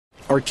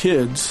Our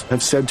kids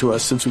have said to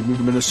us since we moved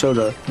to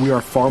Minnesota, we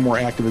are far more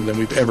active than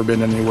we've ever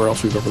been anywhere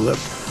else we've ever lived.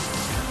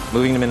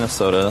 Moving to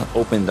Minnesota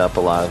opened up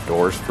a lot of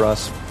doors for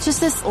us.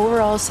 Just this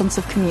overall sense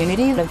of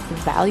community, the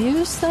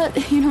values that,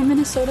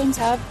 Minnesotans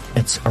have.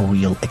 It's a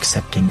real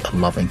accepting,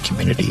 loving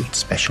community,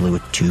 especially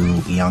with two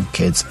young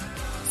kids.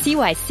 See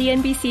why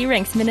CNBC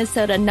ranks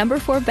Minnesota number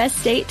 4 best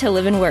state to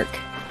live and work.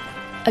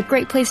 A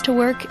great place to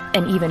work,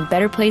 an even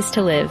better place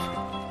to live.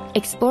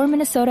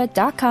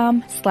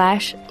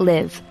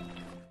 ExploreMinnesota.com/live.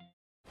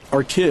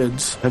 Our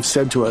kids have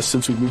said to us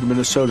since we moved to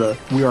Minnesota,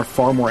 we are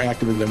far more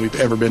active than we've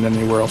ever been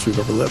anywhere else we've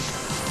ever lived.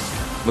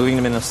 Moving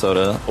to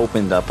Minnesota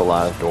opened up a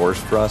lot of doors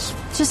for us.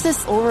 Just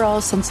this overall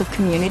sense of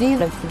community,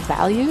 the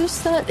values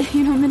that,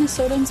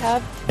 Minnesotans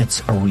have.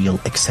 It's a real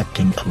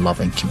accepting,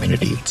 loving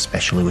community,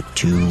 especially with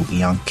two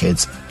young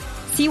kids.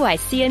 See why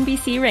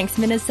CNBC ranks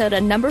Minnesota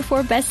number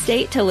 4 best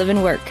state to live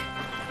and work.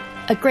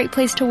 A great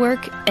place to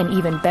work, an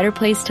even better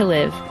place to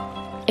live.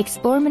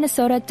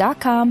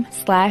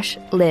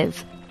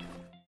 ExploreMinnesota.com/live.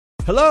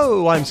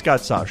 Hello, I'm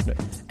Scott Soshnick.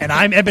 And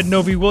I'm Eben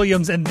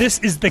Novy-Williams, and this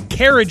is the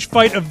Carriage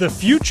Fight of the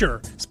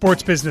Future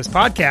sports business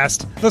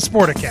podcast, The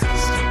Sporticast.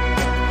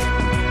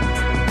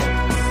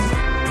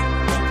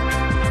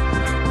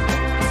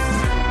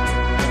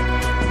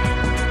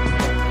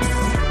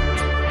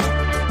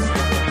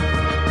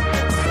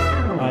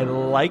 I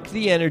like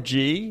the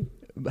energy.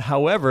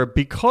 However,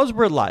 because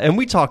we're live, and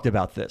we talked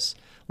about this,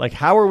 like,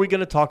 how are we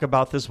going to talk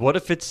about this? What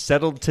if it's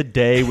settled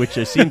today, which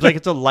it seems like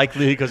it's a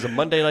likelihood because of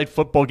Monday Night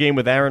Football game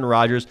with Aaron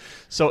Rodgers.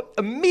 So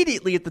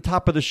immediately at the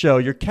top of the show,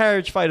 your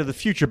carriage fight of the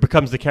future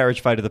becomes the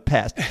carriage fight of the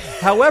past.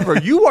 However,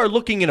 you are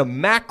looking in a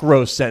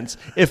macro sense.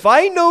 If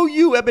I know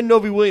you, Eben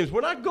Novy-Williams,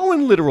 we're not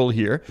going literal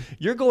here.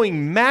 You're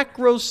going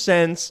macro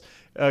sense,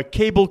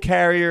 cable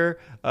carrier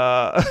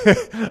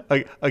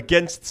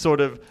against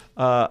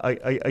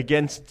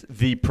against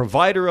the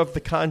provider of the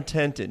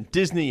content in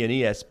Disney and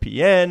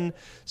ESPN.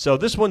 So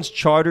this one's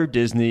Charter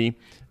Disney.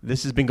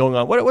 This has been going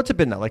on. What's it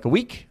been now? Like a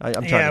week? I'm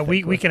trying to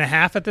think. Week and a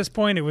half at this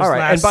point. It was All right.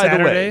 last And by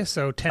Saturday, the way,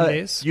 so 10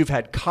 days. You've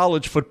had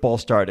college football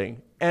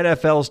starting,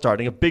 NFL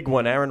starting, a big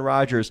one, Aaron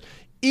Rodgers.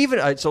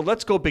 So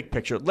let's go big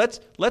picture.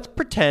 Let's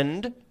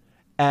pretend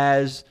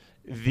as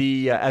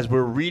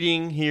we're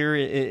reading here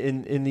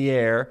in the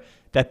air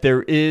that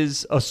there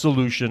is a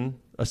solution,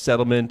 a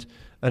settlement,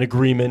 an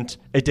agreement,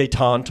 a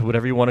détente,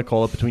 whatever you want to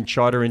call it, between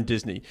Charter and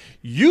Disney.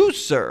 You,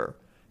 sir,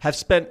 have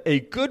spent a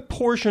good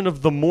portion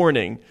of the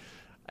morning,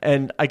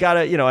 and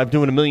I'm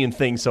doing a million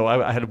things, so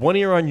I had one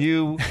ear on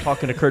you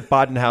talking to Kurt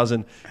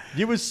Bodenhausen.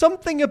 There was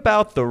something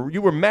about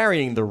you were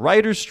marrying the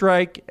writer's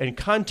strike and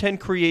content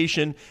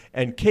creation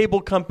and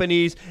cable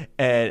companies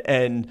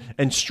and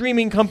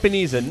streaming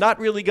companies and not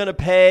really going to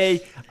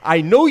pay. I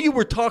know you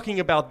were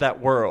talking about that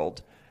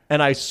world.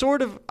 And I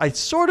sort of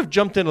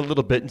jumped in a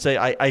little bit and say,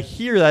 I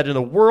hear that in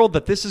a world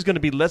that this is going to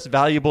be less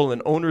valuable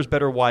and owners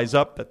better wise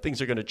up, that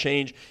things are going to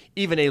change,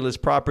 even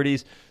A-list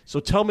properties. So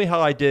tell me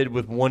how I did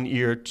with one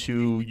ear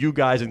to you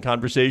guys in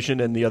conversation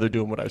and the other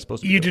doing what I was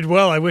supposed to do. You did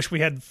well. I wish we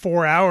had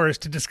 4 hours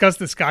to discuss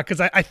this, Scott,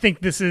 because I think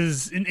this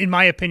is, in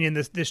my opinion,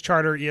 this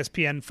Charter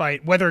ESPN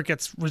fight, whether it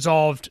gets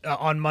resolved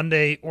on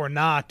Monday or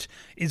not,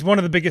 is one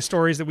of the biggest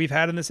stories that we've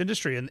had in this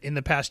industry in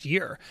the past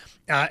year.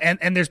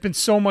 And there's been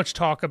so much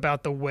talk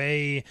about the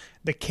way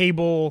the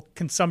cable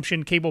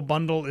consumption, cable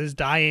bundle is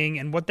dying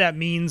and what that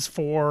means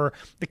for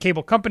the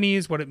cable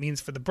companies, what it means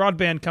for the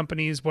broadband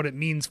companies, what it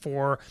means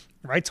for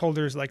rights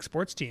holders like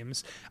sports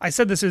teams. I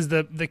said this is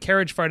the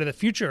carriage fight of the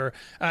future.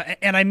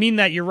 And I mean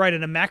that, you're right,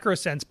 in a macro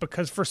sense,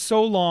 because for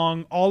so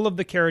long, all of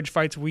the carriage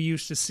fights we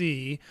used to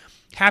see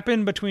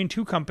happened between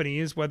two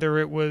companies, whether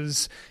it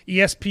was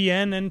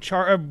ESPN and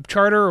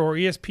Charter or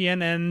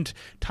ESPN and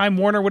Time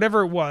Warner,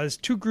 whatever it was,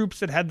 two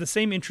groups that had the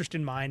same interest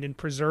in mind in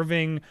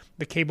preserving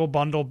the cable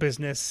bundle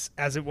business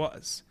as it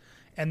was.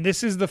 And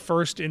this is the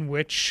first in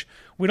which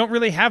we don't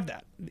really have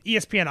that.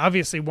 ESPN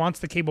obviously wants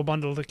the cable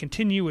bundle to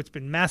continue. It's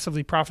been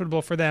massively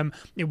profitable for them.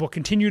 It will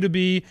continue to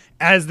be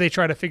as they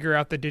try to figure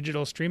out the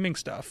digital streaming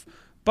stuff.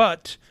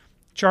 But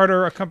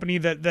Charter, a company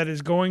that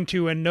is going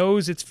to and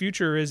knows its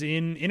future is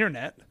in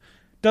internet,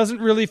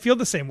 doesn't really feel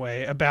the same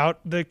way about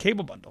the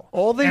cable bundle.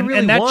 All they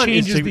really want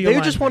is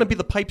they just want to be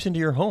the pipes into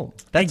your home.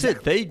 That's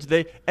exactly it.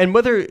 They and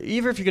whether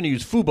even if you're going to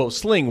use Fubo,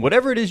 Sling,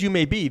 whatever it is you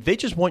may be, they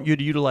just want you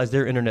to utilize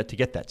their internet to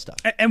get that stuff.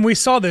 And we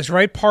saw this,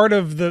 right? Part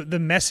of the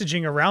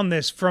messaging around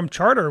this from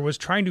Charter was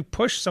trying to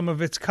push some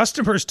of its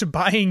customers to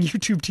buying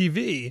YouTube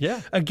TV.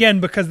 Yeah.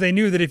 Again, because they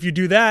knew that if you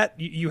do that,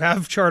 you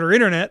have Charter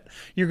internet,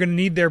 you're going to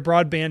need their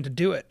broadband to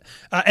do it.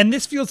 And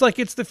this feels like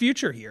it's the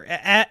future here.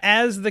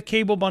 As the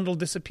cable bundle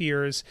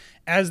disappears,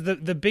 as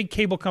the big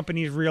cable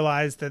companies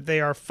realize that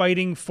they are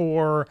fighting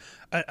for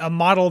a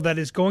model that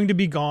is going to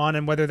be gone,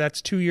 and whether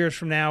that's 2 years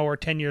from now or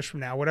 10 years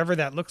from now, whatever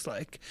that looks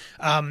like,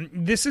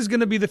 this is going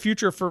to be the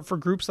future for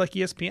groups like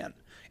ESPN.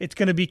 It's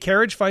going to be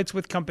carriage fights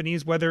with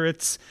companies, whether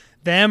it's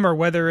them or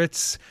whether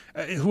it's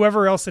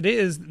whoever else it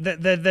is,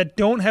 that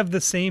don't have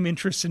the same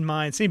interests in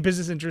mind, same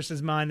business interests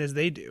in mind as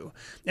they do.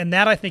 And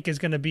that, I think, is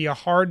going to be a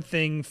hard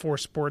thing for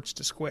sports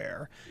to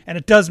square. And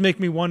it does make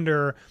me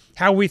wonder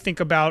how we think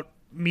about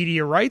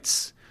media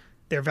rights,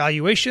 their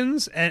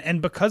valuations,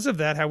 and because of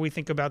that, how we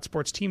think about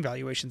sports team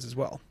valuations as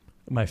well.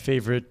 My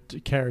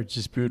favorite carriage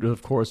dispute,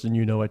 of course,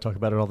 and I talk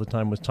about it all the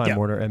time, was Time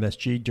Warner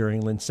MSG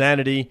during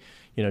Linsanity.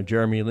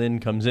 Jeremy Lin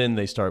comes in,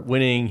 they start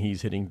winning,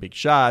 he's hitting big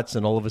shots,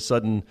 and all of a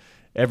sudden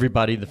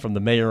everybody from the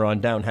mayor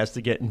on down has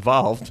to get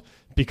involved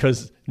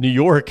because New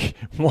York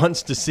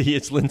wants to see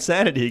its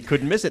Linsanity. He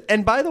couldn't miss it.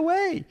 And by the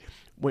way,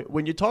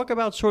 when you talk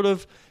about sort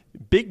of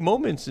big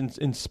moments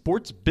in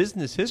sports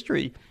business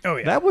history,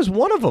 that was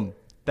one of them.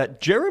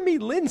 That Jeremy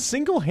Lin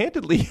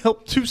single-handedly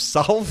helped to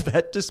solve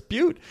that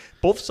dispute.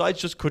 Both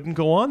sides just couldn't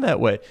go on that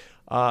way.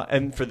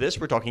 And for this,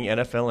 we're talking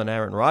NFL and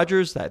Aaron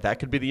Rodgers. That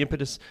could be the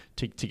impetus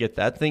to get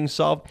that thing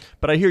solved.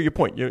 But I hear your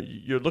point.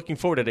 You're looking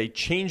forward at a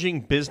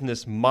changing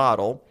business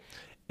model.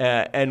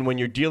 And when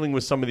you're dealing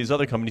with some of these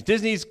other companies,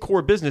 Disney's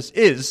core business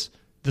is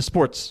the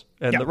sports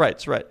and the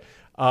rights, right?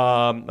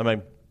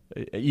 ESPN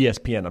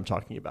I'm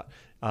talking about.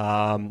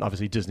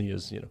 Obviously, Disney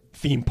is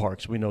theme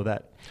parks. We know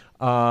that.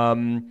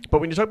 But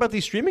when you talk about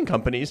these streaming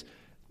companies,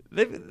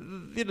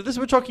 this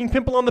we're talking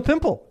pimple on the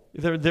pimple.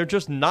 They're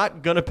just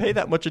not going to pay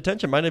that much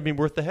attention. Might have been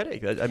worth the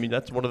headache. I mean,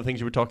 that's one of the things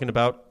you were talking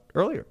about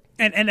earlier.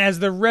 And as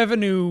the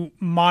revenue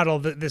model,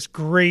 this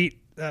great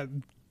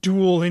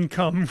dual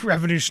income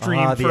revenue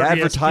stream for the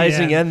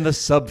advertising ESPN, and the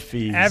sub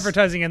fees.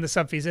 Advertising and the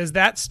sub fees, as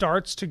that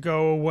starts to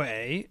go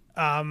away,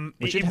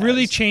 it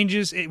really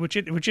changes. Which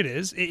it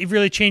is. It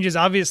really changes,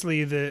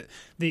 obviously,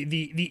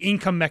 the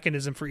income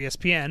mechanism for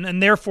ESPN,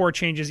 and therefore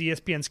changes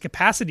ESPN's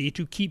capacity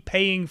to keep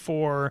paying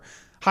for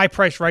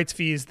high-priced rights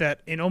fees that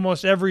in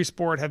almost every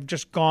sport have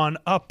just gone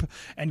up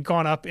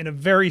in a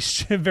very,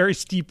 very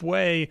steep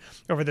way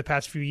over the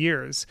past few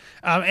years.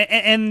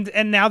 And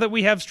now that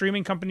we have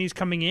streaming companies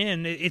coming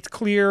in, it's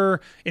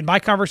clear in my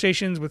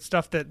conversations with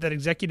stuff that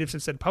executives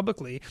have said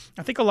publicly,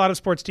 I think a lot of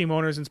sports team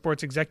owners and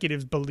sports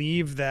executives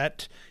believe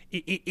that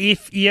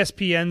if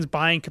ESPN's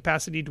buying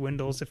capacity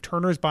dwindles, if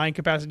Turner's buying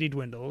capacity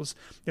dwindles,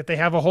 that they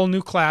have a whole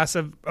new class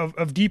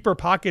of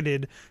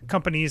deeper-pocketed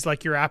companies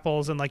like your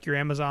Apples and like your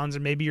Amazons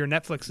and maybe your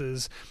Netflixes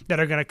that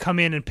are going to come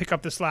in and pick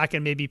up the slack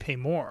and maybe pay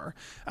more.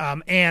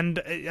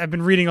 And I've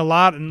been reading a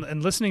lot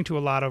and listening to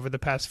a lot over the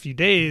past few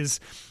days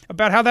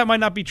about how that might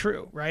not be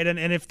true, right?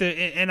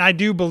 And I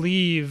do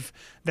believe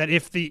that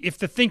if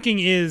the thinking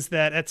is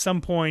that at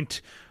some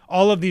point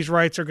all of these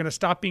rights are going to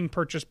stop being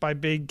purchased by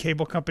big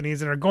cable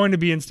companies and are going to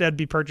be instead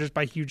be purchased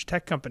by huge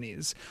tech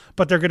companies,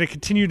 but they're going to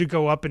continue to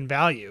go up in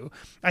value.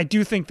 I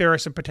do think there are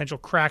some potential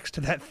cracks to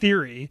that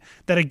theory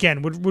that,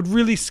 again, would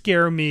really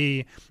scare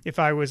me if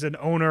I was an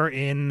owner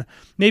in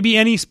maybe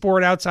any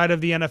sport outside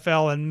of the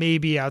NFL and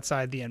maybe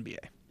outside the NBA.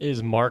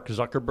 Is Mark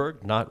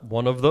Zuckerberg not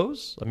one of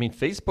those? I mean,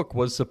 Facebook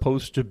was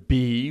supposed to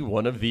be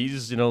one of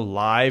these,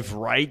 live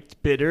right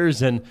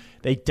bidders, and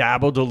they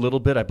dabbled a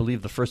little bit. I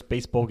believe the first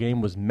baseball game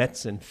was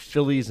Mets and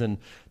Phillies, and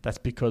that's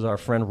because our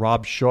friend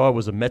Rob Shaw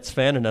was a Mets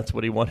fan, and that's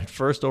what he wanted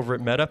first over at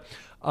Meta.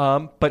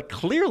 But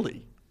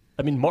clearly,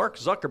 Mark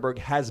Zuckerberg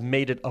has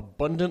made it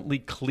abundantly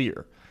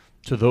clear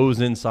to those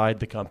inside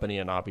the company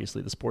and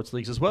obviously the sports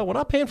leagues as well, we're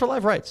not paying for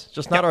live rights.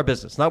 Just not our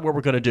business. Not what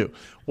we're going to do.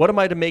 What am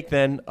I to make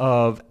then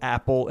of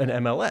Apple and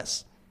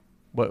MLS?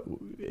 What,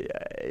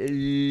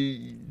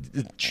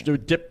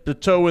 dip the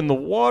toe in the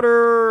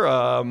water?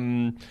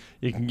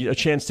 You can get a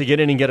chance to get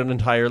in and get an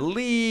entire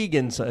league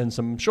and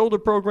some shoulder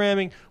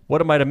programming.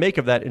 What am I to make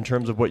of that in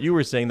terms of what you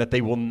were saying, that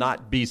they will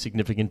not be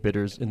significant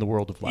bidders in the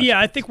world of live? Yeah,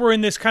 I think we're in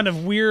this kind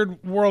of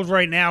weird world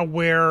right now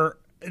where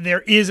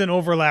there is an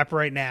overlap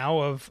right now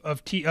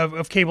of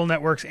cable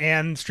networks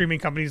and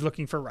streaming companies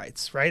looking for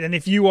rights, right? And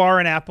if you are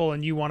an Apple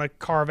and you want to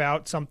carve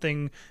out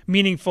something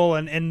meaningful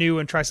and new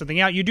and try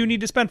something out, you do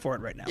need to spend for it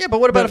right now. Yeah, but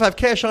what about if I have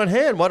cash on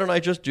hand? Why don't I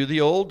just do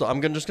the old,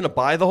 just going to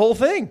buy the whole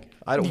thing?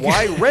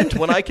 Why rent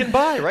when I can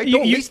buy, right?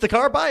 Don't lease the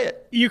car, buy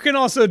it. You can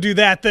also do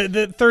that.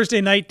 The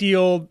Thursday night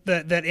deal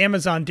that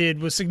Amazon did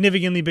was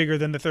significantly bigger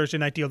than the Thursday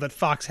night deal that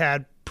Fox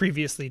had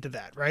previously to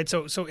that, right?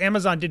 So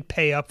Amazon did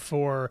pay up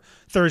for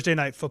Thursday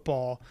Night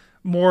Football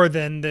more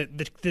than the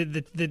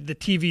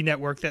TV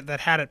network that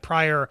had it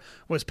prior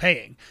was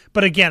paying.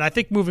 But again, I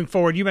think moving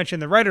forward, you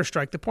mentioned the writer's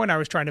strike. The point I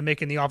was trying to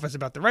make in the office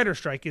about the writer's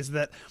strike is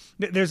that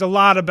there's a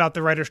lot about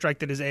the writer's strike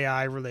that is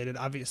AI related,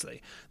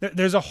 obviously.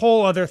 There's a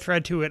whole other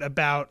thread to it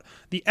about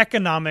the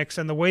economics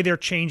and the way they're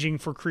changing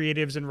for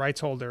creatives and rights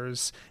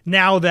holders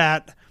now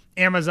that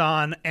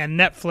Amazon and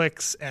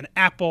Netflix and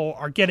Apple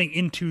are getting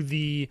into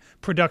the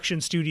production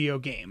studio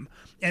game.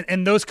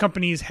 And those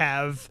companies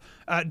have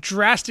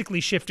drastically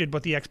shifted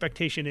what the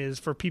expectation is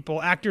for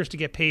people, actors to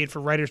get paid, for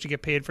writers to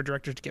get paid, for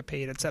directors to get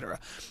paid, etc.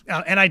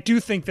 And I do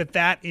think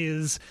that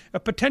is a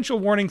potential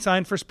warning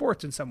sign for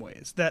sports in some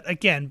ways. That,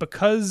 again,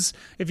 because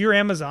if you're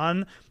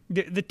Amazon,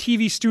 the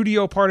TV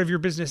studio part of your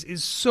business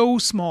is so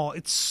small,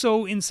 it's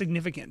so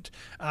insignificant.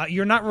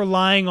 You're not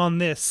relying on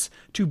this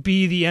to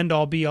be the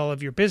end-all, be-all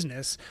of your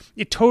business.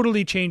 It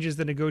totally changes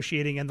the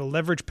negotiating and the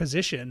leverage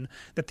position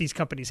that these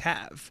companies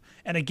have.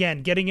 And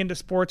again, getting into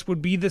sports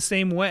would be the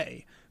same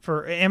way.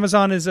 For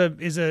Amazon it's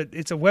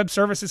a web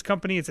services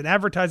company, it's an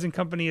advertising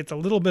company, it's a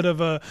little bit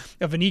of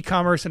an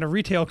e-commerce and a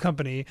retail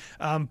company,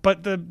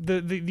 but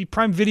the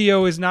Prime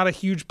Video is not a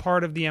huge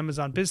part of the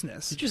Amazon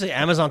business. Did you say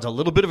Amazon's a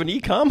little bit of an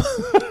e-com?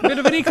 Bit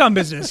of an e-com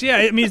business, yeah.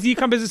 I mean, is the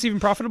e-com business even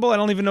profitable? I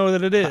don't even know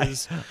that it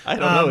is. I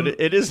don't know.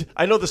 It is.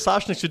 I know the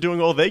Soshniks are doing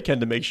all they can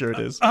to make sure it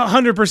is.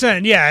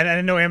 100%, yeah. And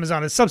I know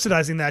Amazon is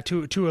subsidizing that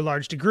to a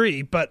large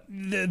degree. But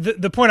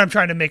the point I'm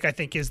trying to make, I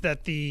think, is that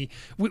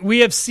we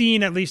have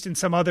seen, at least in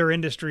some other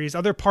industries,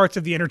 other parts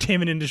of the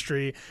entertainment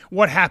industry,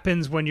 what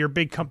happens when your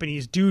big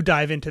companies do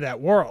dive into that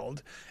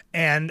world.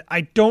 And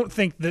I don't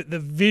think that the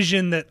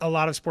vision that a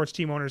lot of sports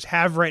team owners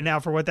have right now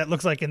for what that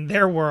looks like in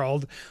their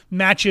world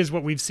matches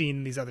what we've seen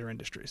in these other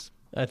industries.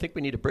 I think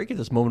we need a break at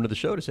this moment of the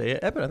show to say,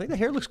 Evan, I think the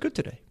hair looks good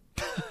today.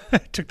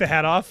 Took the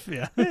hat off,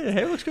 yeah. The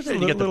hair looks good today.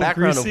 You get the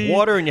background greasy of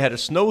water, and you had a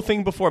snow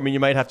thing before. I mean, you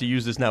might have to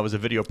use this now as a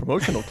video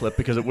promotional clip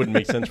because it wouldn't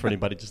make sense for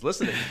anybody just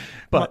listening.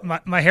 But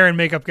my hair and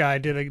makeup guy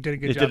did a good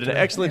job. He did an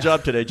excellent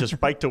job today. Just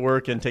bike to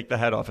work and take the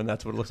hat off, and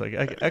that's what it looks like.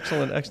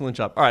 Excellent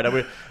job. All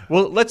right,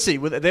 well, let's see.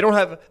 They don't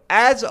have,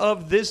 as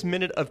of this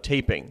minute of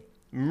taping,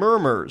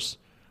 murmurs,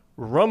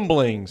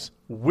 rumblings,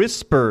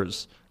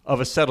 whispers of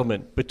a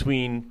settlement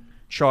between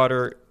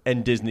Charter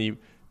and Disney.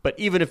 But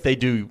even if they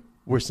do,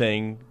 we're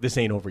saying this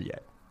ain't over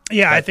yet.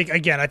 Yeah, I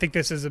think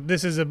this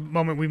is a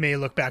moment we may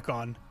look back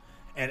on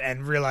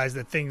and realize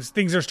that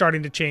things are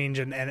starting to change,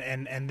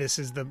 and this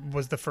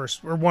was the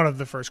first, or one of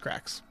the first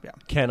cracks. Yeah.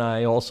 Can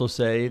I also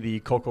say the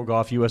Coco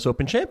Gauff U.S.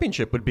 Open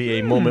Championship would be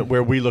a moment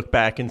where we look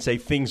back and say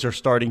things are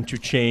starting to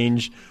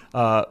change,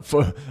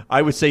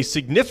 I would say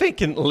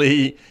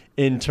significantly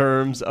in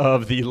terms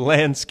of the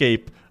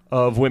landscape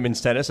of women's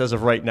tennis. As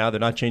of right now, they're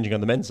not changing on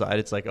the men's side.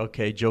 It's like,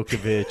 okay,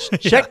 Djokovic,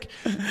 check.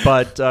 Yeah.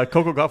 But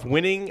Coco Gauff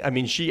winning, I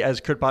mean, she,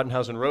 as Kurt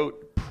Badenhausen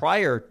wrote,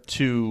 prior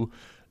to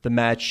the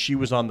match, she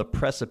was on the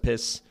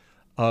precipice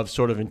of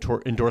sort of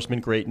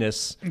endorsement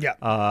greatness. Yeah.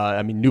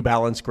 I mean, New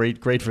Balance,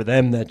 great for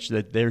them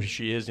that there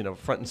she is,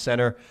 front and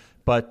center.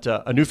 But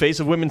a new face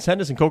of women's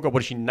tennis in Coco.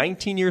 What is she,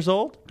 19 years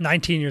old?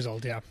 19 years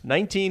old, yeah.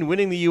 19,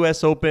 winning the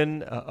U.S.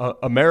 Open,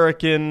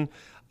 American,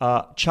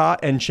 Cha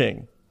and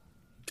Ching.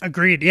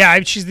 Agreed. Yeah,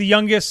 she's the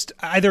youngest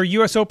either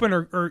U.S. Open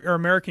or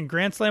American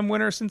Grand Slam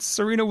winner since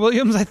Serena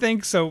Williams, I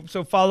think. So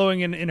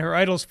following in her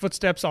idol's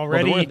footsteps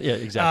already. Well, yeah,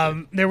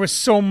 exactly. There was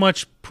so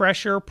much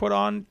pressure put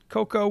on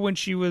Coco when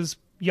she was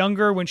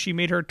younger, when she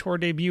made her tour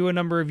debut a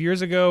number of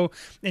years ago.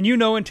 And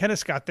in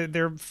tennis, Scott, that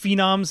they're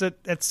phenoms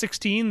at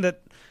 16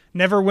 that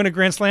never win a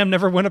Grand Slam,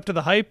 never went up to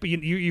the hype.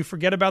 You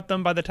forget about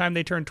them by the time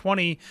they turn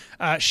 20.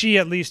 She,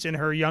 at least in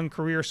her young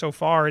career so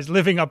far, is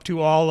living up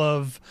to all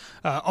of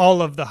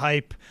the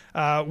hype.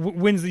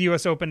 Wins the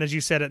U.S. Open, as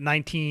you said, at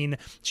 19.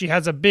 She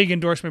has a big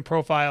endorsement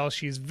profile.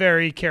 She's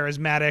very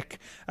charismatic.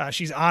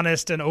 She's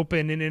honest and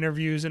open in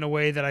interviews in a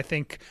way that I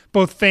think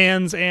both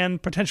fans and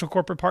potential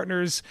corporate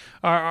partners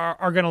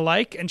are going to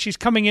like. And she's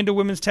coming into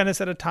women's tennis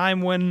at a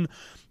time when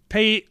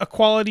pay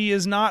equality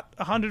is not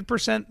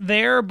 100%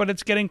 there, but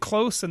it's getting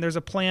close, and there's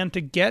a plan to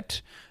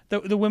get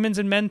the women's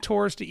and men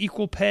tours to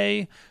equal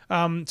pay,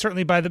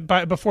 certainly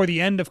before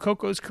the end of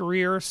Coco's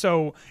career.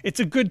 So it's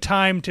a good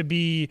time to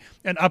be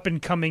an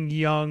up-and-coming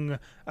young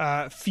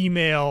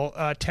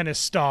female tennis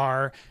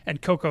star,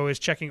 and Coco is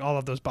checking all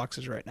of those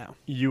boxes right now.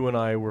 You and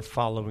I were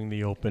following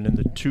the Open, and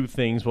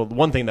the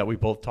one thing that we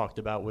both talked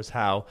about was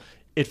how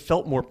it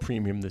felt more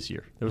premium this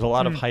year. There was a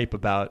lot of hype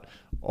about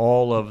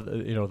all of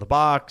the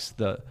box,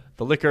 the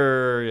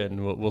liquor,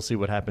 and we'll see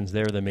what happens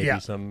there. There may be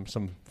some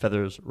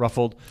feathers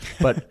ruffled,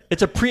 but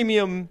it's a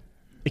premium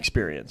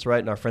experience, right?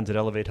 And our friends at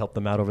Elevate helped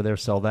them out over there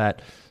sell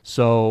that.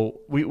 So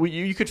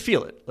you could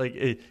feel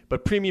it,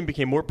 but premium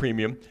became more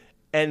premium,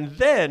 and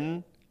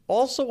then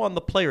also on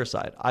the player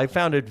side, I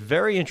found it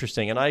very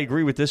interesting, and I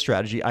agree with this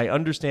strategy. I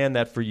understand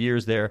that for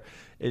years there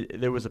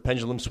was a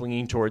pendulum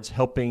swinging towards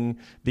helping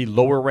the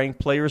lower-ranked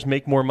players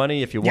make more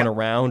money if you won a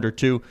round or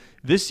two.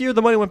 This year,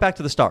 the money went back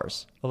to the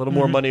stars. A little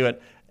more money went.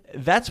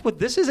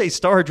 This is a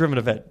star-driven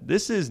event.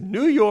 This is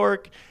New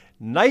York,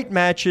 night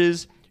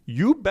matches.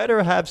 You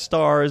better have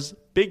stars,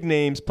 big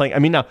names playing. I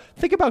mean, now,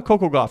 think about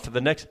Coco Gauff for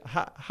the next,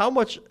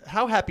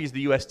 how happy is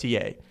the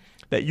USTA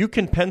that you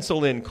can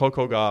pencil in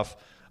Coco Gauff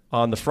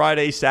on the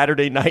Friday,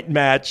 Saturday night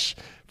match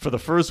for the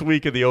first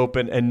week of the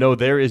Open and know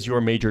there is your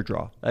major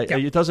draw.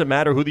 It doesn't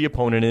matter who the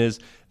opponent is.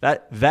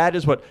 That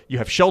is what you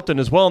have. Shelton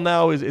as well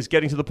now is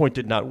getting to the point,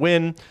 did not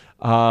win.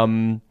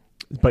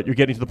 but you're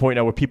getting to the point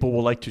now where people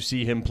will like to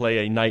see him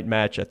play a night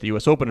match at the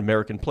U.S. Open,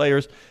 American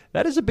players.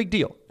 That is a big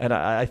deal. And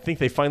I think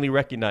they finally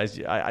recognize,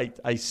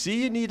 I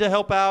see you need to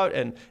help out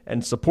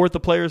and support the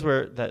players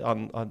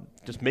on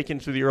just making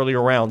it through the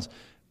earlier rounds.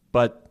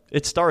 But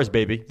it's stars,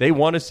 baby. They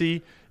want to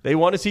see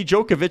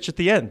Djokovic at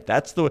the end.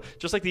 That's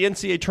just like the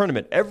NCAA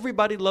tournament.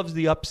 Everybody loves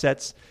the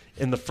upsets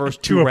in the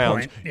first two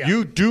rounds. Yeah.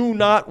 You do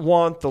not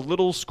want the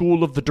little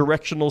school of the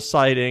directional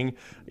sighting,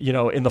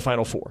 in the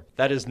Final Four.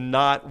 That is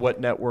not what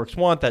networks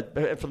want.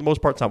 That, for the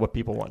most part, it's not what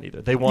people want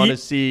either. They want to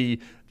see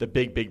the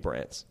big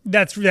brands.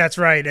 That's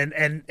right.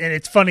 And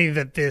it's funny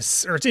that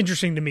it's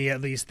interesting to me at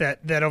least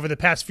that over the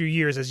past few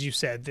years, as you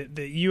said,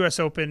 the U.S.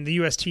 Open, the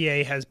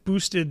USTA has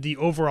boosted the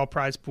overall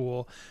prize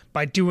pool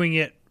by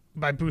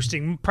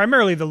boosting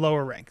primarily the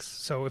lower ranks.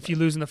 So if you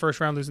lose in the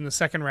first round, lose in the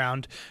second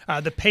round,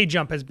 the pay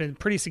jump has been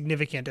pretty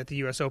significant at the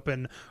U.S.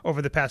 Open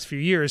over the past few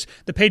years.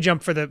 The pay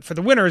jump for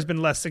the winner has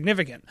been less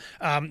significant.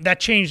 That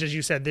changed, as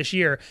you said, this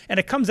year. And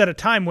it comes at a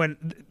time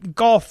when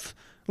golf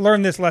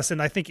learned this lesson,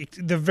 I think,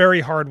 the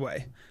very hard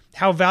way.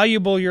 How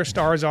valuable your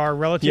stars are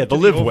relative to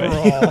the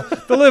overall,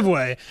 the live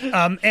way,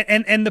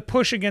 and the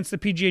push against the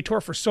PGA Tour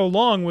for so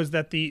long was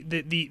that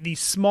the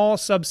small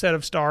subset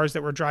of stars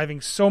that were driving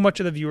so much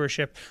of the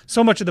viewership,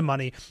 so much of the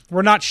money,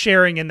 were not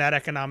sharing in that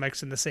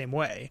economics in the same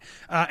way.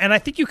 And I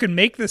think you can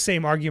make the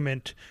same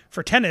argument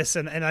for tennis.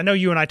 And I know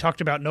you and I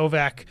talked about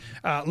Novak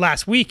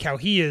last week, how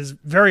he is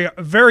very,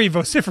 very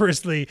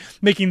vociferously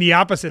making the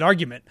opposite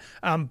argument.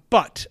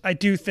 But I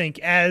do think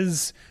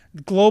as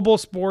global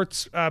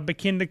sports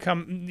begin to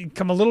come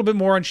a little bit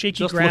more on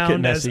shaky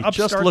ground as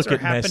upstarts are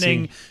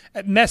happening.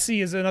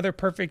 Messi is another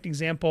perfect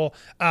example.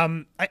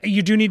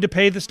 You do need to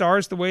pay the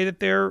stars the way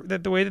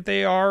that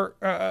they are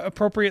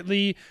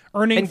appropriately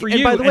earning for you.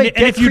 And by the way,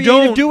 and if you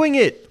don't doing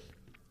it.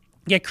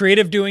 Get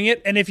creative doing it,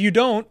 and if you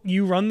don't,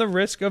 you run the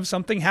risk of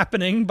something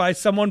happening by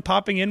someone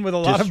popping in with a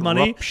lot of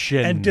money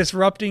and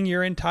disrupting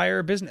your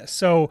entire business.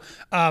 So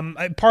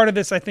part of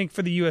this, I think,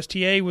 for the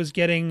USTA was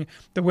getting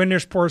the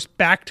winner's purse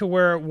back to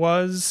where it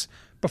was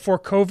before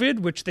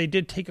COVID, which they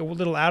did take a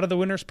little out of the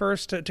winner's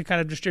purse to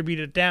kind of distribute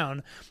it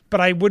down.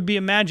 But I would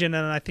imagine,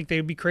 and I think they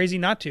would be crazy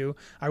not to,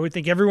 I would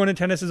think everyone in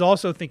tennis is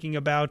also thinking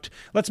about,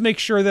 let's make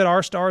sure that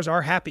our stars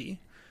are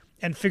happy.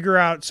 And figure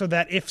out so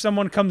that if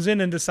someone comes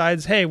in and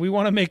decides, hey, we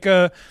want to make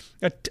a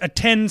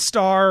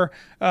 10-star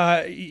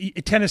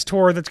tennis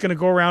tour that's going to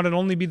go around and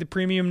only be the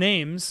premium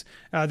names,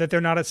 that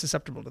they're not as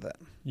susceptible to that.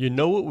 You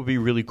know what would be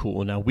really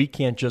cool? Now, we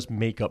can't just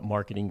make up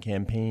marketing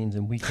campaigns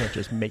and we can't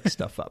just make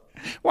stuff up.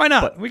 Why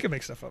not? We can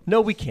make stuff up.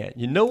 No, we can't.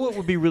 You know what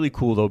would be really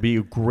cool, though? Be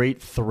a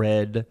great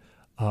thread,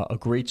 a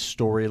great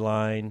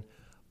storyline.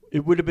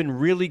 It would have been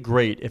really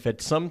great if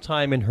at some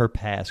time in her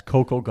past,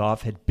 Coco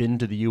Gauff had been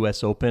to the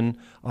U.S. Open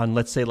on,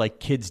 let's say, like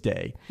Kids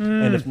Day.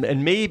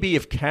 And maybe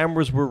if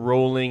cameras were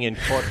rolling and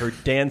caught her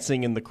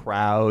dancing in the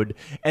crowd,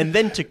 and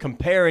then to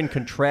compare and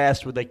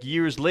contrast with, like,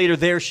 years later,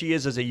 there she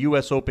is as a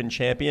U.S. Open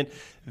champion.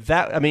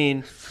 That,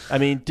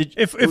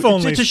 if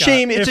only, it's a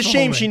shame. It's a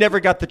shame she never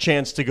got the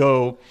chance to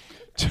go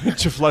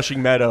to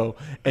Flushing Meadow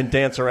and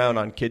dance around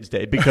on Kids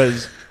Day,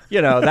 because,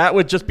 that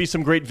would just be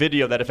some great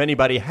video that if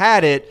anybody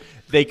had it,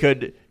 they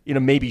could,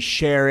 maybe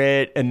share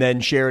it and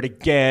then share it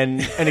again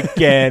and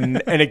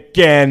again and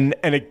again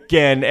and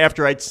again.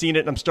 After I'd seen it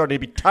and I'm starting to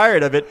be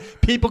tired of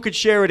it, people could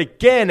share it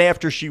again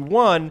after she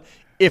won,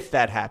 if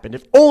that happened.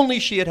 If only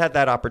she had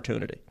that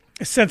opportunity.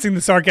 Sensing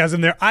the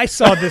sarcasm there. I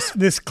saw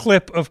this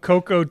clip of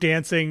Coco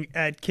dancing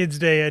at Kids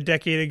Day a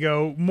decade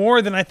ago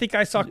more than I think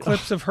I saw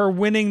clips of her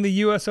winning the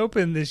U.S.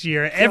 Open this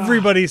year. God.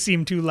 Everybody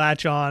seemed to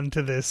latch on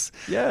to this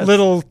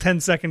little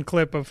 10-second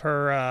clip of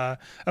her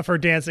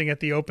dancing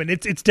at the Open.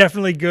 It's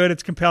definitely good.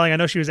 It's compelling. I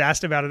know she was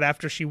asked about it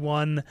after she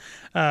won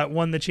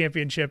the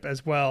championship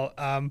as well.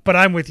 But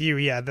I'm with you.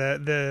 Yeah,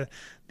 the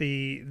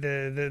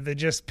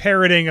just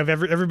parroting of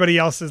everybody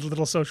else's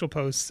little social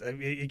posts,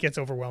 it gets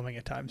overwhelming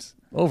at times.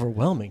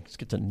 Overwhelming. It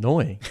gets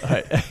annoying. All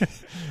right.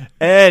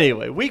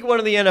 Anyway, week 1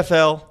 of the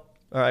NFL.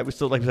 All right, we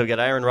still we got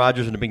Aaron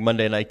Rodgers in a big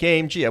Monday night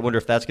game. Gee, I wonder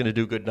if that's going to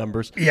do good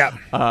numbers. Yeah.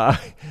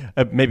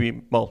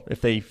 Maybe,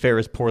 if they fare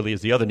as poorly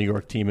as the other New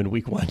York team in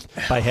week 1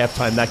 by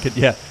halftime,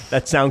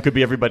 that sound could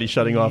be everybody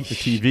shutting off the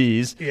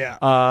TVs. Yeah.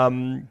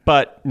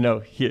 But no,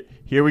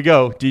 here we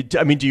go. Do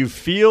you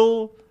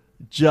feel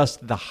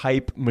just the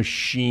hype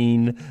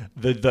machine,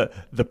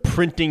 the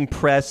printing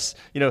press?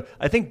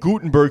 I think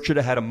Gutenberg should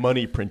have had a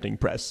money printing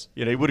press.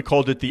 He would have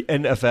called it the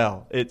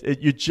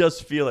NFL. You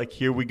just feel like,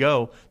 here we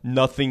go.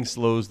 Nothing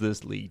slows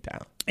this league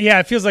down. Yeah,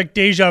 it feels like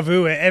deja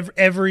vu.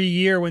 Every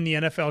year when the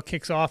NFL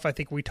kicks off, I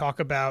think we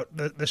talk about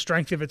the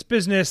strength of its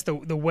business, the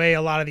way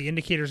a lot of the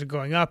indicators are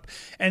going up,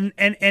 and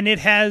it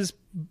has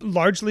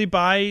largely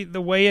by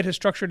the way it has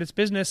structured its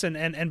business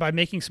and by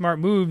making smart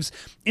moves,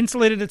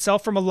 insulated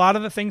itself from a lot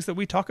of the things that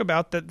we talk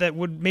about that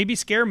would maybe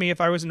scare me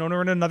if I was an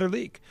owner in another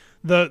league.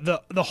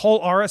 The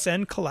whole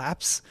RSN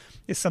collapse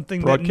is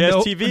something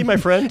broadcast TV, my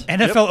friend.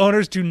 NFL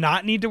owners do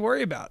not need to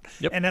worry about.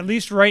 Yep. And at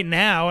least right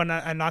now, and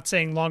I'm not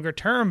saying longer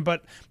term,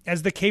 but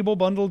as the cable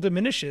bundle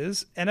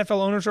diminishes,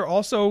 NFL owners are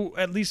also,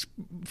 at least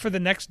for the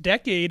next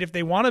decade, if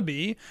they want to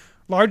be,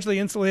 largely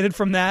insulated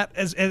from that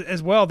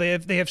as well.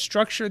 They have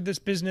structured this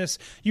business.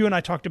 You and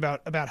I talked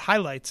about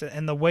highlights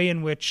and the way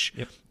in which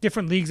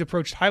different leagues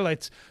approached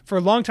highlights. For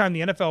a long time,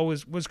 the NFL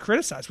was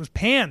criticized, was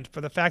panned for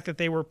the fact that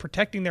they were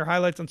protecting their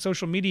highlights on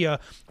social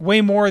media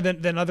way more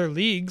than other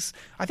leagues.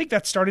 I think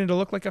that's starting to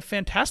look like a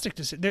fantastic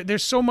decision.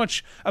 There's so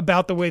much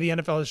about the way the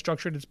NFL has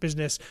structured its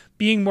business,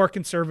 being more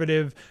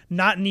conservative,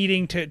 not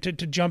needing to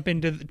jump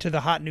into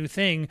the hot new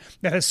thing,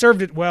 that has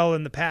served it well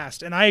in the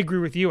past. And I agree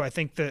with you. I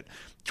think that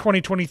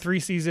 2023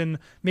 season,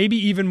 maybe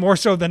even more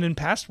so than in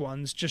past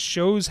ones, just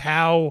shows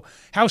how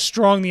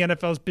strong the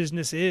NFL's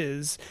business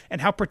is and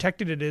how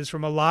protected it is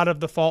from a lot of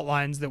the fault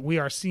lines that we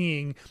are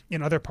seeing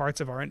in other parts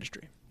of our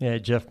industry. Yeah,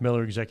 Jeff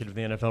Miller, executive of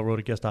the NFL, wrote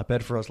a guest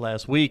op-ed for us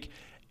last week,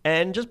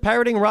 and just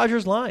parroting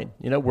Rogers' line.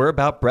 We're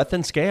about breadth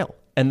and scale,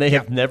 and they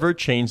have never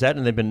changed that,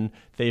 and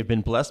they've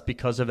been blessed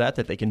because of that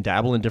they can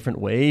dabble in different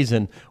ways.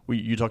 And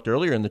you talked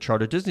earlier in the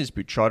Charter Disney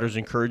dispute, Charter's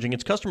encouraging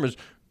its customers,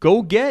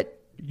 go get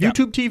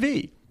YouTube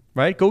TV.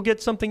 Right? Go get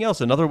something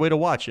else, another way to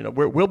watch.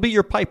 We'll be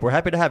your pipe. We're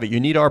happy to have it. You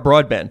need our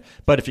broadband.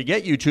 But if you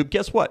get YouTube,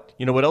 guess what?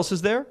 You know what else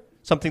is there?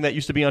 Something that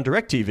used to be on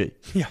DirecTV.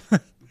 Yeah.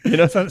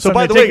 So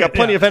by the way, I got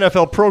plenty of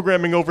NFL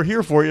programming over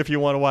here for you if you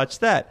want to watch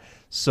that.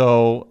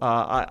 So,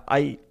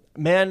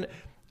 man,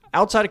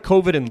 outside of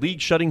COVID and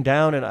league shutting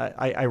down, and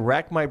I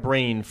rack my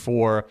brain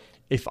for,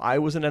 if I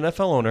was an NFL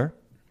owner,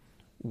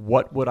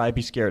 what would I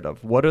be scared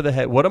of? What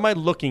am I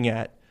looking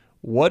at?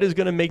 What is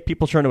going to make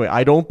people turn away?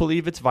 I don't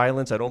believe it's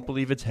violence. I don't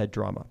believe it's head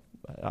drama.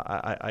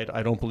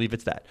 I don't believe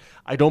it's that.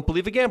 I don't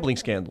believe a gambling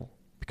scandal,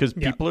 because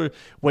people are,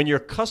 when your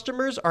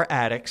customers are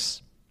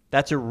addicts,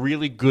 that's a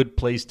really good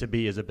place to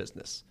be as a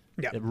business.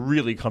 A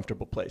really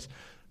comfortable place.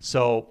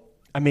 So,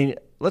 I mean,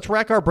 let's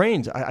rack our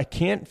brains. I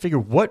can't figure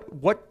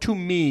what to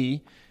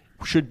me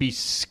should be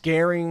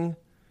scaring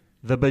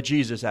the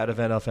bejesus out of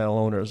NFL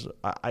owners.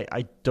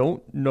 I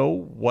don't know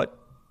what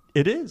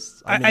it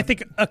is. I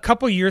think a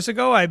couple years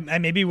ago, I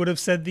maybe would have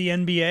said the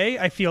NBA.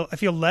 I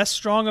feel less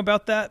strong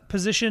about that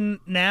position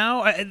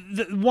now.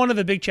 One of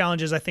the big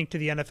challenges, I think, to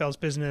the NFL's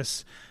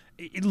business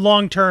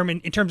long term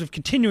in terms of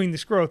continuing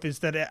this growth is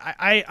that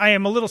I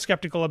am a little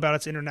skeptical about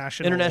its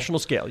international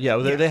scale.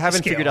 They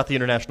haven't figured out the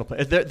international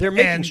play. They're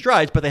making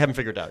strides, but they haven't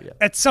figured it out yet.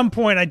 At some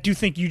point, I do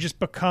think you just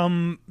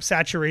become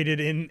saturated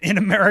in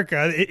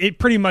America. It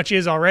pretty much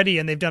is already,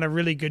 and they've done a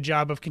really good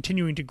job of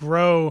continuing to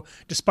grow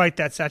despite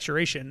that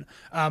saturation.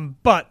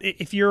 But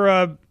if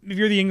you're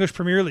the English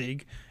Premier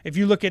League, if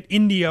you look at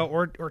India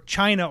or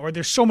China, or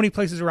there's so many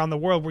places around the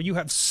world where you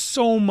have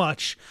so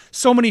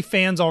many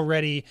fans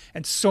already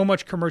and so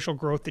much commercial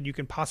growth that you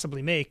can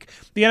possibly make,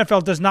 the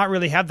NFL does not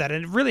really have that.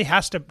 And it really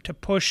has to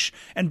push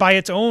and by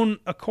its own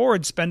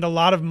accord spend a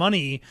lot of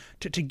money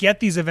to get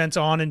these events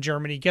on in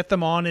Germany, get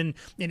them on in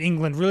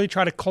England, really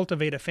try to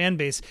cultivate a fan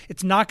base.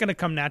 It's not going to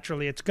come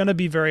naturally. It's going to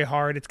be very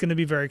hard. It's going to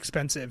be very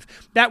expensive.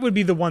 That would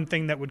be the one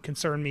thing that would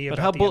concern me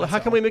about the NFL. How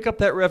can we make up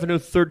that revenue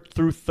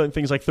through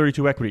things like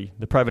 32 Equity,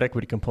 the private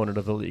equity component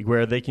of the league,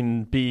 where they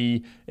can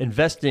be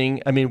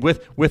investing, I mean,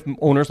 with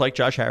owners like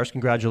Josh Harris.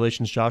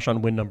 Congratulations, Josh,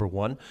 on win number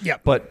 1. Yeah.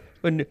 But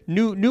when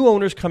new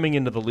owners coming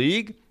into the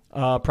league,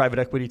 private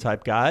equity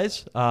type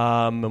guys,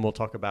 and we'll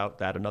talk about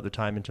that another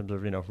time in terms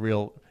of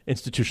real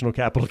institutional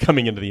capital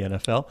coming into the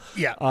NFL.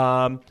 Yeah.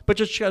 But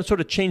just sort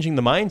of changing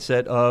the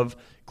mindset of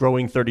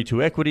growing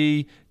 32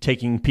 Equity,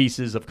 taking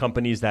pieces of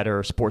companies that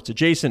are sports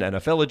adjacent,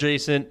 NFL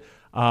adjacent.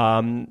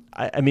 I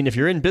mean, if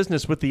you're in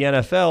business with the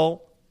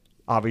NFL,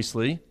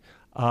 obviously,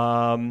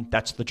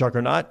 that's the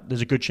juggernaut.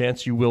 There's a good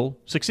chance you will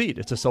succeed.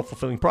 It's a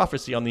self-fulfilling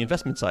prophecy on the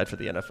investment side for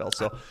the NFL.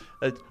 So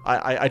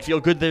I'd feel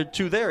good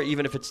there,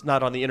 even if it's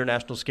not on the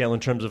international scale in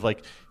terms of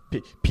like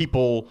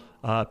people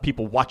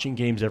watching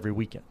games every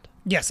weekend.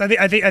 Yes,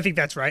 I think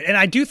that's right. And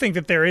I do think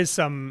that there is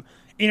some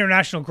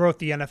international growth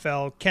the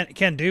NFL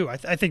can do. I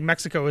think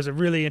Mexico is a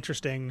really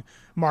interesting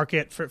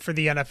market for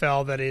the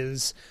NFL that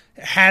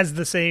has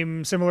the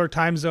similar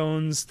time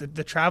zones.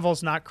 The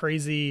travel's not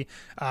crazy.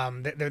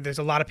 There's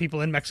a lot of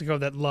people in Mexico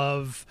that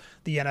love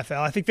the NFL.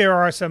 I think there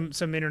are some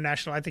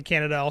international. I think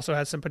Canada also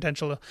has some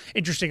potential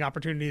interesting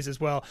opportunities as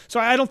well. So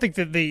I don't think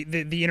that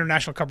the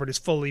international cupboard is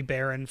fully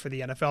barren for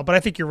the NFL. But I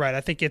think you're right.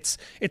 I think it's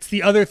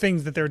the other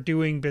things that they're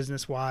doing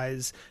business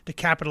wise to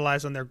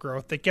capitalize on their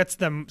growth that gets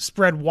them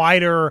spread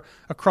wider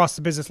across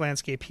the business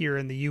landscape here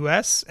in the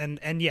U.S.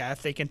 And yeah,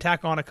 if they can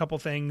tack on a couple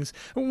things.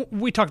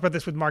 We talked about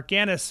this with Mark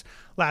Gannis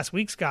last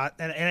week, Scott,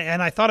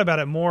 and I thought about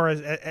it more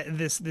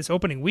as this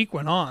opening week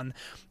went on.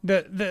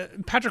 The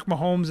Patrick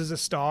Mahomes is a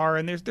star,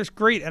 and there's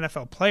great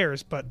NFL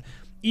players, but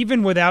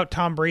even without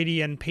Tom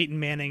Brady and Peyton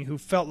Manning, who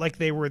felt like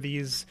they were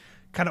these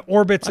kind of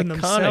orbits in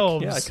Iconic,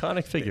 themselves. yeah,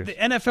 iconic figures. The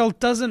NFL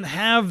doesn't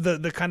have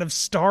the kind of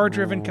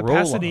star-driven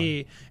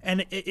capacity,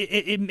 and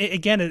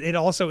it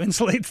also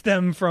insulates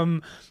them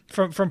from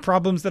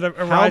problems that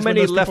arise How many when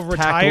those left people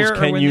retire tackles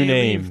or can when you they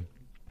name? leave.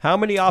 How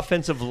many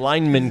offensive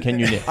linemen can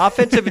you name?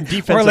 Offensive and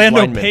defensive Orlando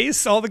linemen.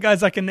 Pace, all the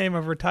guys I can name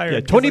have retired. Yeah,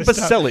 Tony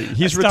Baselli,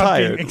 he's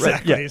retired.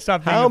 Exactly. Right? Yeah.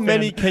 Stopped being How a fan.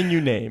 many can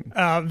you name?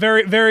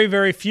 Very, very,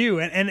 very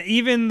few, and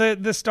even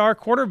the star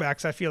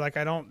quarterbacks, I feel like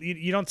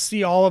you don't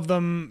see all of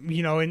them,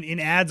 in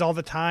ads all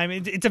the time.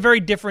 It's a very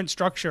different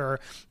structure,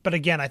 but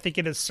again, I think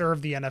it has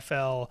served the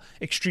NFL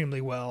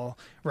extremely well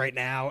right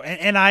now.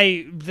 And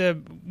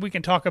we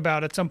can talk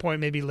about at some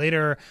point maybe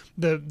later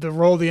the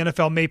role the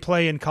NFL may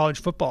play in college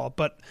football,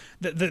 but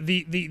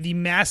the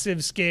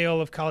massive scale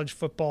of college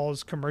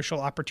football's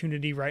commercial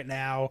opportunity right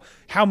now,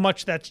 how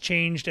much that's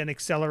changed and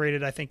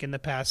accelerated, I think, in the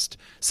past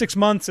 6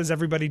 months as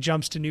everybody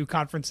jumps to new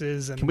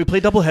conferences. And Can we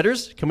play double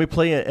headers? Can we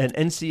play an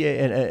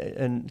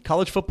NCAA and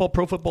college football,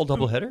 pro football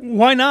double header?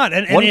 Why not?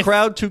 And One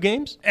crowd, 2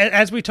 games?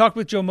 As we talked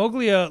with Joe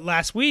Moglia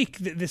last week,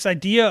 this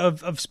idea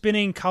of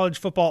spinning college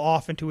football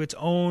off into its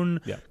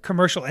own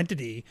commercial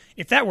entity,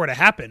 if that were to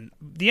happen,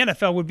 the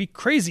NFL would be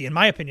crazy, in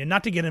my opinion,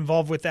 not to get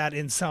involved with that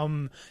in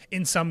some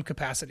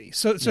capacity.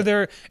 So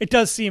there, it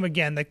does seem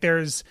again like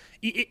there's,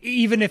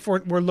 even if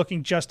we're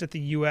looking just at the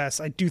U.S.,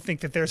 I do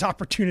think that there's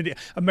opportunity.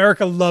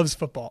 America loves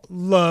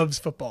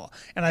football,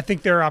 and I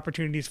think there are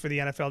opportunities for the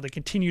NFL to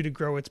continue to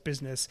grow its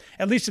business,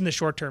 at least in the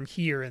short term,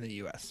 here in the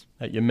U.S.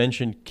 You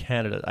mentioned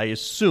Canada. I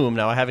assume,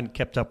 now I haven't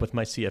kept up with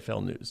my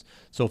CFL news,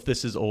 so if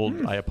this is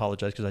old, I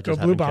apologize because I just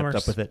haven't kept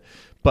up with it.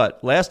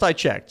 But last I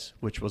checked,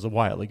 which was a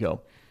while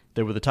ago,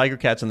 there were the Tiger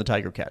Cats and the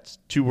Tiger Cats.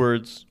 2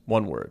 words,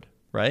 1 word.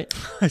 Right?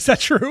 Is that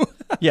true?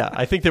 Yeah,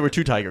 I think there were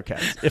 2 Tiger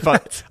Cats.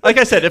 Like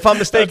I said, if I'm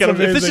mistaken, if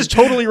this is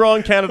totally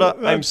wrong, Canada,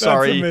 I'm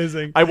sorry. That's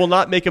amazing. I will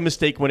not make a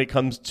mistake when it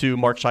comes to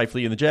Mark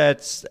Scheifele and the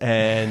Jets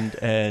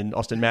and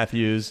Austin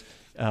Matthews,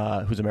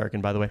 who's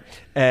American, by the way,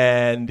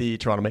 and the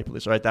Toronto Maple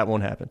Leafs. All right, that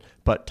won't happen.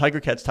 But Tiger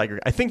Cats,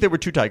 I think there were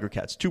 2 Tiger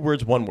Cats. 2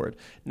 words, 1 word.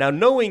 Now,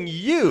 knowing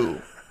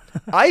you,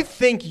 I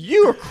think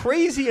you are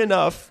crazy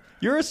enough.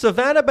 You're a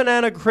Savannah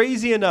Banana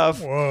crazy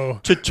enough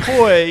to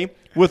toy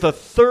with a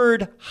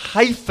 3rd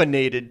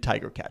hyphenated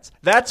Tiger Cats.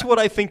 That's what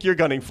I think you're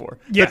gunning for.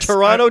 Yes, the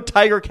Toronto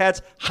Tiger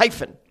Cats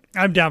hyphen.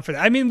 I'm down for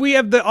that. I mean, we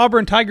have the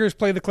Auburn Tigers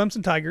play the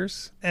Clemson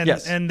Tigers,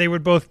 and they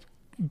would both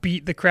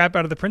beat the crap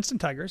out of the Princeton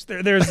Tigers.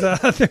 There's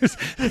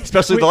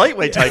especially the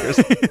lightweight Tigers.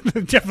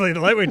 Definitely the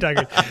lightweight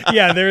Tigers.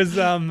 Yeah, there's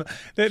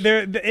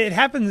it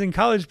happens in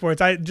college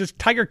sports.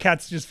 Tiger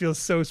Cats just feels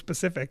so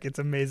specific. It's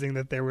amazing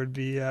that there would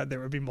be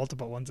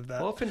multiple ones of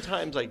that.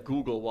 Oftentimes I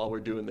Google while we're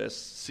doing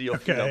this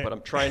CFL, but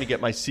I'm trying to get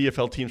my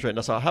CFL teams right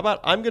now. So how about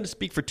I'm going to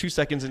speak for 2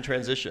 seconds in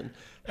transition.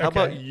 How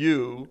about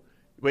you?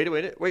 Wait.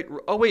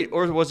 Oh, wait.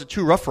 Or was it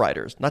 2 Rough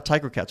Riders? Not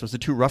Tiger Cats. Was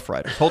it 2 Rough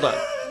Riders? Hold on.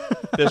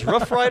 There's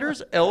Rough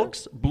Riders,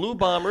 Elks, Blue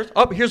Bombers.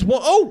 Oh, here's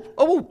one.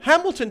 Oh,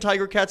 Hamilton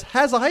Tiger Cats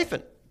has a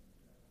hyphen.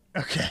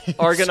 Okay.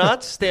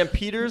 Argonauts,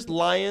 Stampeders,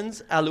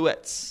 Lions,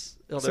 Alouettes.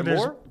 Are there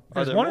more?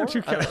 There's there one more? or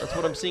 2 That's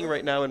what I'm seeing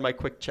right now in my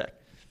quick check.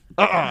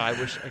 I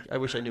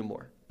wish I knew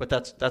more. But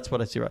that's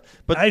what I see right.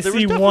 But I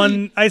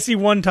see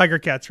one Tiger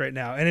Cats right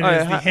now, and it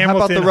is the Hamilton how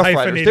about the Rough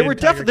Riders?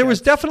 There was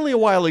Cats. definitely a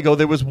while ago.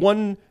 There was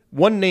one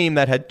name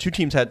that had 2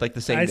 teams had like the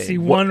same name. I see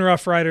one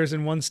Rough Riders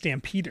and one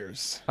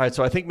Stampeders. All right,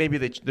 so I think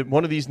maybe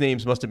one of these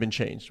names must have been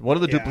changed. One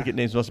of the duplicate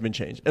names must have been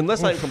changed.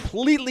 Unless I'm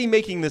completely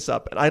making this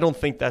up, and I don't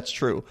think that's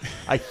true.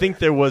 I think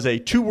there was a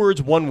 2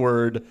 words, 1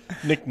 word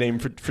nickname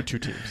for 2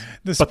 teams.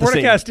 The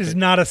Sporticast is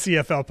not a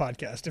CFL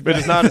podcast. It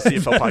is not a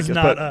CFL podcast. It's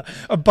not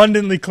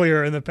abundantly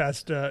clear in the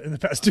past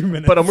 2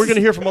 minutes. But we're going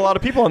to hear from a lot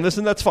of people on this,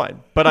 and that's fine.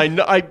 But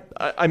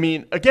I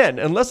mean, again,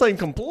 unless I'm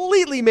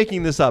completely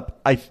making this up,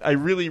 I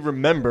really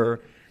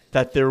remember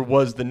that there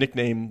was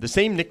the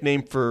same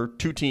nickname for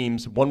 2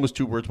 teams. One was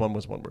 2 words, one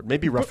was 1 word.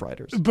 Maybe Rough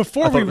Riders.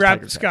 Before we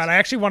wrap, Scott, I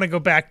actually want to go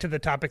back to the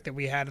topic that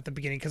we had at the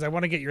beginning because I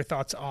want to get your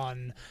thoughts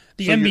on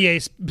the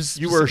NBA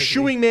specifically. You are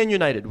shooing Man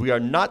United. We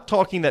are not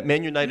talking that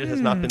Man United has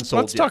not been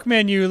sold Let's talk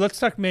Man U. Let's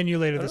talk Man U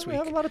later this week. We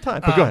have a lot of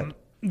time, but go ahead.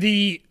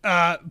 The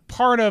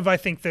part of, I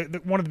think,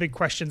 one of the big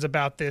questions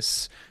about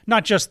this,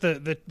 not just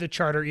the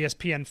Charter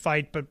ESPN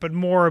fight, but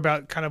more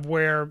about kind of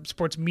where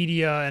sports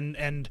media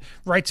and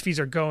rights fees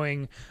are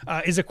going,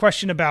 is a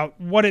question about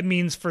what it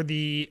means for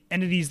the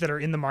entities that are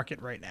in the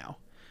market right now.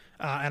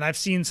 And I've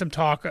seen some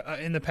talk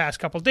in the past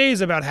couple of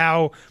days about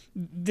how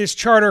this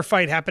Charter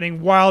fight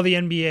happening while the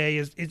NBA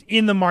is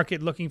in the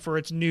market looking for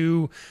its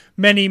new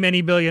many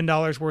 $1 billion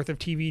worth of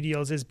TV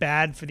deals is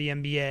bad for the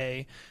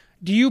NBA.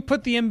 Do you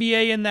put the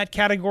NBA in that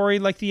category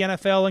like the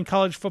NFL and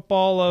college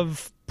football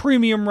of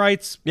premium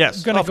rights?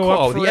 Yes, going to go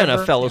up forever?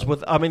 The NFL is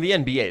the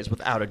NBA is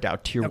without a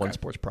doubt tier 1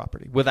 sports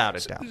property, without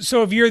a doubt.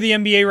 So if you're the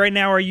NBA right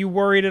now, are you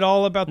worried at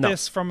all about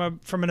this from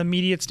an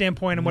immediate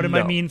standpoint and what it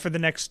might mean for the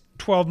next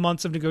 12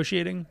 months of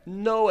negotiating?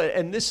 No,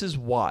 and this is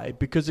why,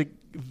 because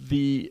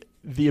the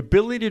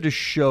ability to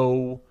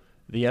show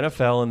the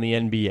NFL and the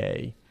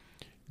NBA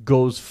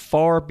goes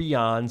far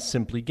beyond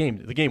simply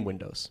the game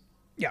windows.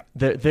 Yeah.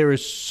 There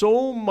is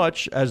so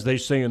much, as they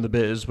say in the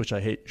biz, which I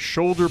hate,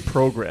 shoulder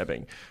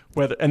programming.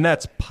 And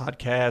that's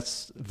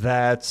podcasts,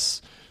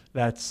 that's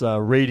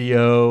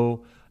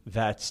radio,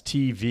 that's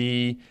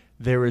TV.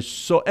 There is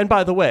so, and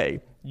by the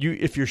way,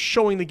 if you're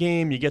showing the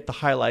game, you get the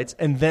highlights,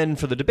 and then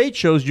for the debate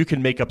shows, you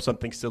can make up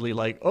something silly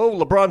like, oh,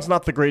 LeBron's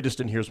not the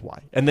greatest, and here's why.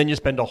 And then you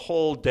spend a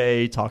whole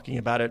day talking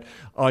about it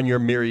on your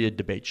myriad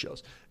debate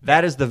shows.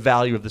 That is the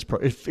value of this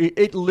program.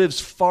 It lives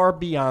far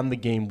beyond the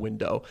game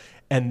window,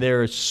 and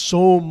there is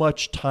so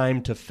much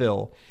time to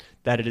fill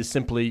that it is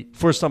simply,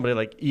 for somebody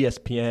like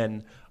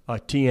ESPN,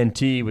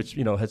 TNT, which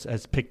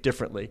has picked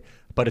differently,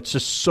 but it's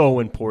just so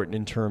important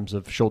in terms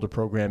of shoulder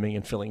programming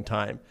and filling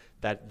time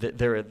that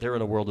they're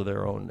in a world of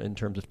their own in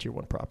terms of Tier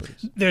 1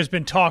 properties. There's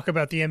been talk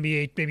about the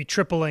NBA maybe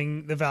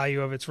tripling the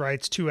value of its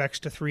rights,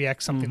 2x to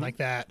 3x, something like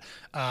that.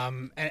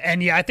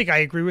 And yeah, I think I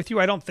agree with you.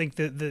 I don't think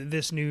that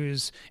this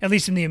news, at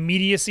least in the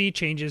immediacy,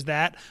 changes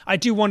that. I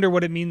do wonder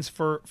what it means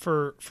for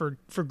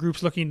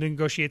groups looking to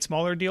negotiate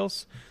smaller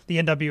deals.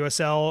 The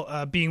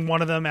NWSL being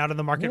one of them out of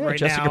the market right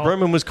Jessica now.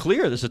 Berman was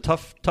clear. This is a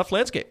tough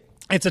landscape.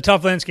 It's a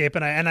tough landscape,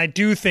 and I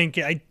do think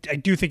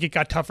it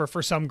got tougher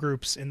for some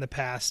groups in the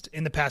past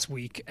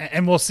week,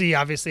 and we'll see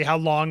obviously how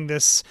long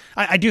this.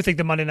 I do think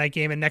the Monday night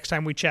game, and next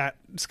time we chat,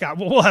 Scott,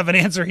 we'll have an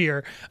answer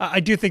here.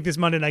 I do think this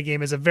Monday night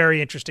game is a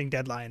very interesting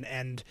deadline,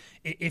 and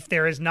if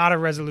there is not a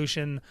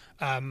resolution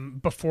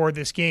before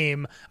this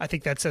game, I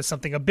think that says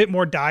something a bit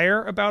more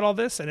dire about all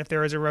this. And if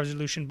there is a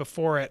resolution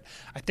before it,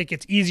 I think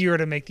it's easier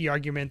to make the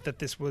argument that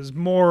this was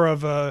more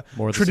of a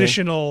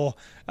traditional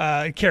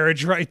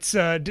carriage rights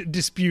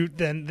dispute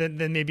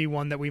than maybe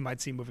one that we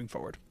might see moving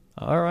forward.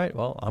 All right.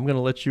 Well, I'm going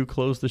to let you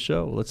close the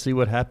show. Let's see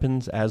what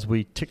happens as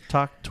we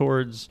tick-tock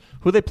towards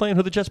who are they playing?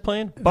 Who the Jets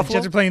playing? Buffalo? The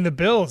Jets are playing the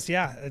Bills,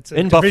 yeah. It's a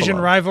in division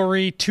Buffalo.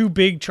 Rivalry, two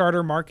big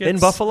charter markets. In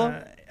Buffalo?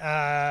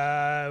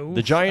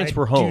 The Giants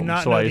were home,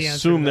 so I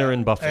assume they're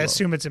in Buffalo. I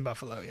assume it's in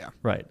Buffalo, yeah.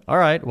 Right. All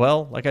right.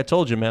 Well, like I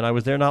told you, man, I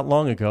was there not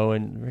long ago,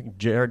 and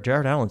Jared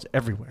Allen's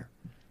everywhere.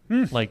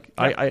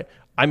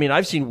 I mean,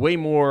 I've seen way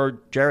more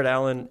Jared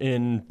Allen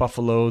in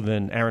Buffalo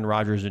than Aaron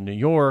Rodgers in New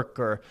York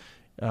or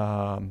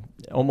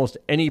almost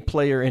any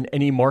player in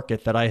any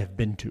market that I have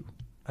been to.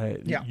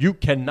 You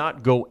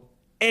cannot go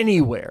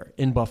anywhere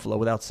in Buffalo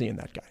without seeing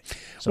that guy.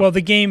 So. Well,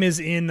 the game is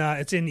in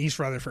it's in East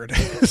Rutherford.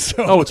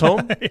 So, it's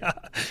home? Yeah.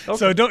 Okay.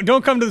 So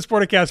don't come to the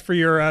Sporticast for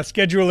your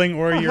scheduling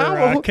or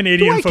your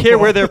Canadian football. Do I care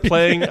where they're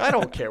playing? I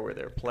don't care where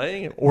they're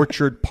playing.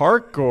 Orchard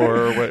Park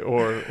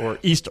or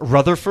East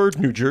Rutherford,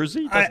 New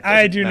Jersey?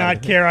 I do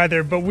not care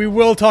either, but we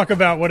will talk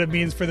about what it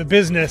means for the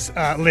business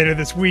later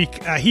this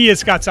week. He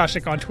is Scott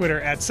Soshnick on Twitter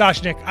at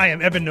Soshnick. I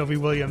am Evan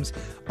Novi-Williams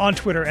on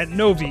Twitter at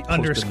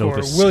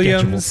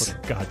Novi_Williams.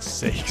 For God's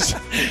sakes.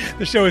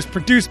 The show is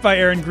produced by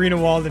Aaron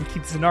Greenewald and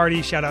Keith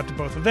Zanardi. Shout out to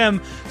both of them.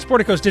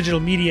 Sportico's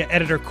digital media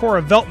editor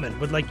Cora Veltman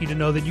would like you to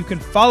know that you can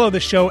follow the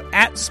show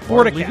at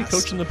Sporticast,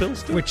 coaching the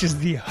Bills too. which is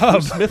the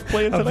hub Smith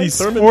playing of the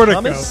Thurman Sportico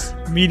Thomas?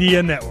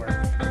 Media Network.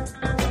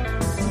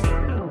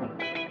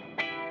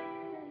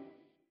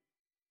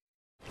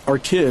 Our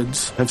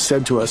kids have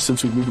said to us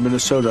since we moved to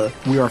Minnesota,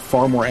 we are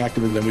far more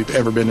active than we've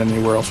ever been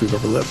anywhere else we've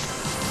ever lived.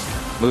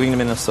 Moving to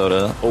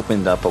Minnesota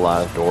opened up a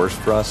lot of doors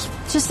for us.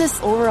 Just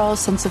this overall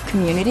sense of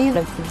community,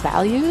 of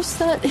values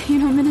that,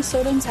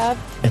 Minnesotans have.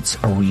 It's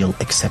a real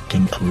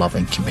accepting,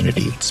 loving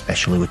community,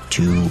 especially with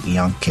two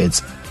young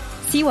kids.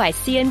 See why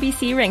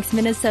CNBC ranks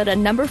Minnesota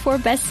number 4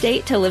 best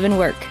state to live and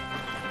work.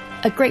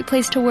 A great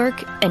place to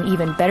work, an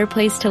even better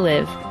place to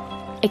live.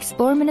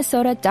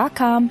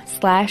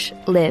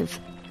 ExploreMinnesota.com/live.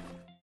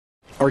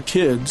 Our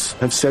kids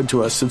have said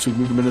to us since we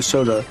moved to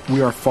Minnesota,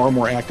 we are far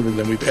more active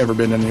than we've ever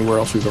been anywhere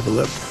else we've ever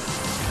lived.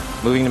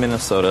 Moving to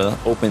Minnesota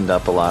opened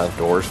up a lot of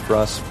doors for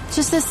us.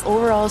 Just this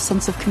overall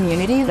sense of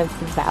community, of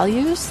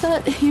values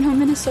that,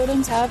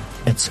 Minnesotans have.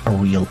 It's a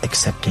real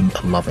accepting,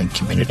 loving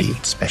community,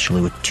 especially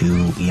with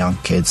two young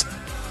kids.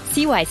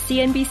 See why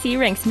CNBC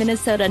ranks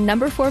Minnesota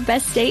number 4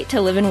 best state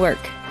to live and work.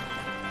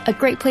 A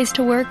great place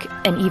to work,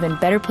 an even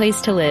better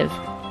place to live.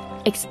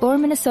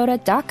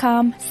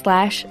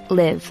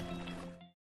 ExploreMinnesota.com/live.